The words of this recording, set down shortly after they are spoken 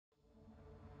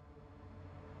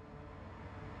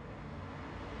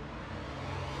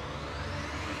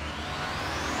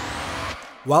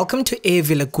Welcome to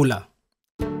VILLEKULLA.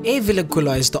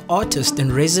 VILLEKULLA is the artist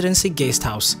in residency guest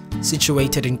house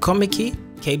situated in Kommetjie,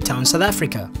 Cape Town, South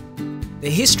Africa. The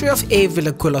history of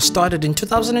VILLEKULLA started in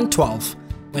 2012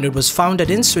 when it was founded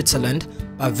in Switzerland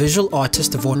by visual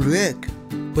artist Rüegg,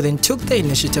 who then took the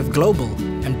initiative global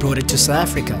and brought it to South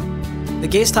Africa. The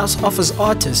guest house offers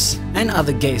artists and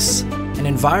other guests an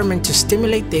environment to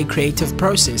stimulate their creative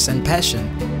process and passion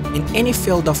in any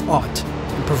field of art,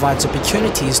 and provides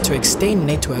opportunities to extend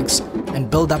networks and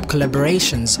build up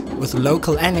collaborations with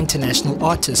local and international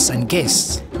artists and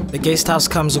guests. The guest house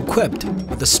comes equipped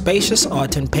with a spacious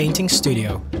art and painting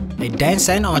studio, a dance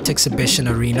and art exhibition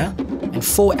arena, and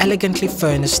 4 elegantly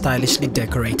furnished, stylishly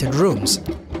decorated rooms.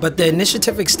 But the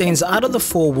initiative extends out of the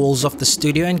 4 walls of the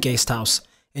studio and guest house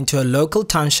into a local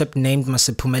township named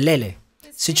Masiphumulele,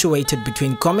 situated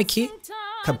between Kommetjie,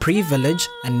 Capri Village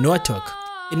and Rüegg.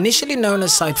 Initially known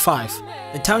as Site 5,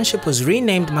 the township was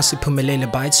renamed Masiphumulele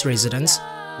by its residents,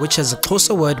 which has a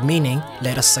Xhosa word meaning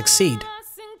 "let us succeed."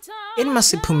 In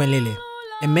Masiphumulele,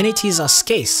 amenities are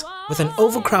scarce, with an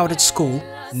overcrowded school,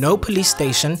 no police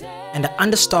station and an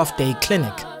understaffed day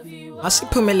clinic.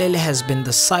 Masiphumulele has been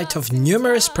the site of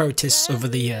numerous protests over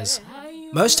the years.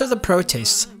 Most of the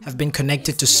protests have been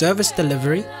connected to service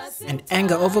delivery and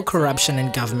anger over corruption in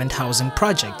government housing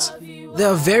projects. There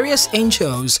are various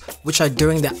NGOs which are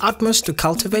doing their utmost to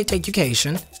cultivate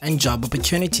education and job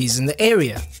opportunities in the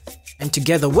area, and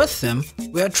together with them,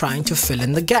 we are trying to fill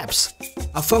in the gaps.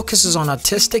 Our focus is on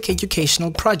artistic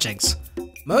educational projects.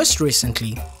 Most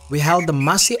recently, we held the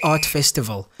Masi Art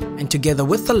Festival, and together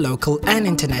with the local and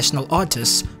international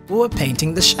artists, we were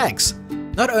painting the shacks,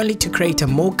 not only to create a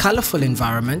more colorful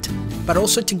environment, but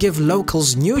also to give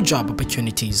locals new job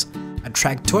opportunities,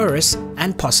 attract tourists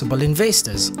and possible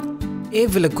investors.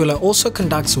 VILLEKULLA also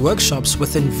conducts workshops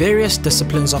within various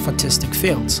disciplines of artistic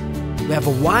fields. We have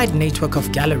a wide network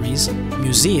of galleries,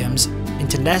 museums,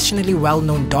 internationally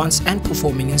well-known dance and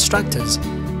performing instructors,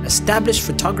 established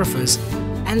photographers,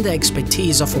 and the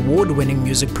expertise of award-winning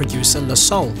music producer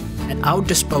LaSoul at our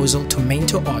disposal to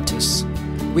mentor artists.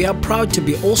 We are proud to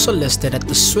be also listed at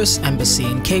the Swiss Embassy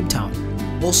in Cape Town,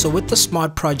 also with the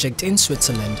SMART project in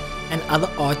Switzerland and other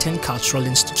art and cultural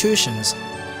institutions.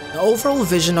 The overall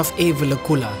vision of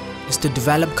VILLEKULLA is to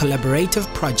develop collaborative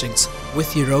projects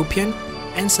with European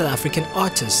and South African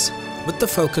artists, with the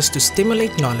focus to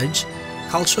stimulate knowledge,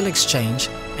 cultural exchange,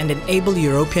 and enable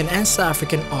European and South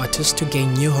African artists to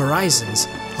gain new horizons,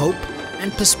 hope,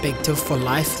 and perspective for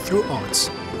life through arts.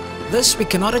 This we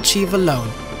cannot achieve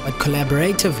alone, but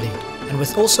collaboratively, and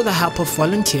with also the help of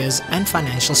volunteers and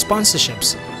financial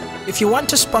sponsorships. If you want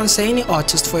to sponsor any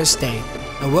artist for a stay,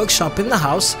 a workshop in the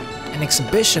house, an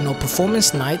exhibition or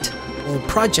performance night, or a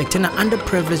project in an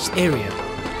underprivileged area,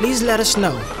 please let us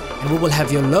know, and we will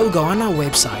have your logo on our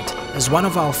website as one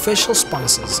of our official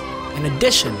sponsors. In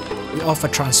addition, we offer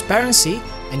transparency,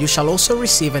 and you shall also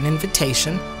receive an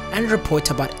invitation and report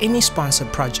about any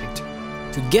sponsored project.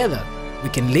 Together, we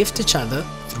can lift each other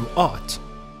through art.